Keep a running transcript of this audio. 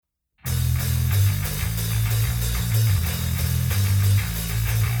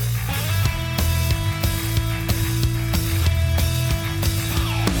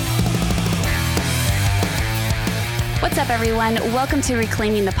everyone? Welcome to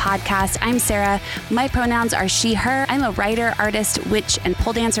Reclaiming the Podcast. I'm Sarah. My pronouns are she, her. I'm a writer, artist, witch, and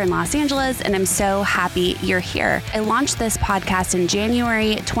pole dancer in Los Angeles, and I'm so happy you're here. I launched this podcast in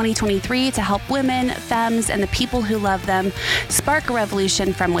January 2023 to help women, femmes, and the people who love them spark a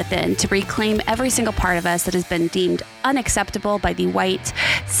revolution from within to reclaim every single part of us that has been deemed unacceptable by the white,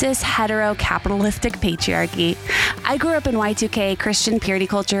 cis, hetero, capitalistic patriarchy. I grew up in Y2K Christian purity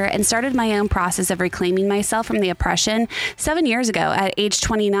culture and started my own process of reclaiming myself from the oppression 7 years ago at age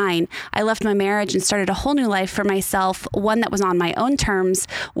 29. I left my marriage and started a whole new life for myself, one that was on my own terms,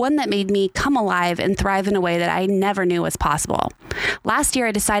 one that made me come alive and thrive in a way that I never knew was possible. Last year,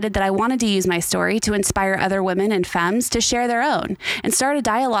 I decided that I wanted to use my story to inspire other women and femmes to share their own and start a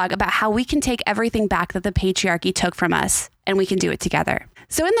dialogue about how we can take everything back that the patriarchy took from us, and we can do it together.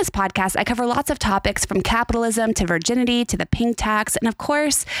 So in this podcast, I cover lots of topics from capitalism to virginity to the pink tax. And of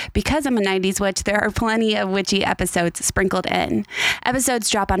course, because I'm a 90s witch, there are plenty of witchy episodes sprinkled in. Episodes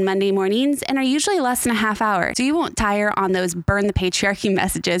drop on Monday mornings and are usually less than a half hour. So you won't tire on those burn the patriarchy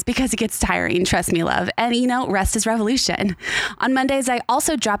messages because it gets tiring, trust me, love. And rest is revolution. On Mondays, I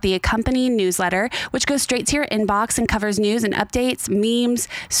also drop the accompanying newsletter, which goes straight to your inbox and covers news and updates, memes,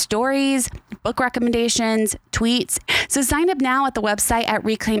 stories, book recommendations, tweets. So sign up now at the website at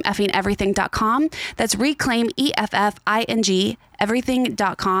reclaimeffingeverything.com. That's reclaim, EFFING,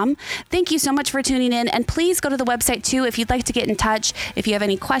 everything.com. Thank you so much for tuning in. And please go to the website too if you'd like to get in touch. If you have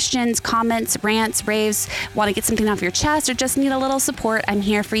any questions, comments, rants, raves, want to get something off your chest, or just need a little support, I'm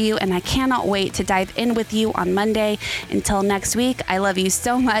here for you. And I cannot wait to dive in with you on Monday. Until next week, I love you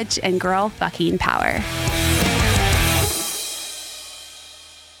so much, and girl fucking power.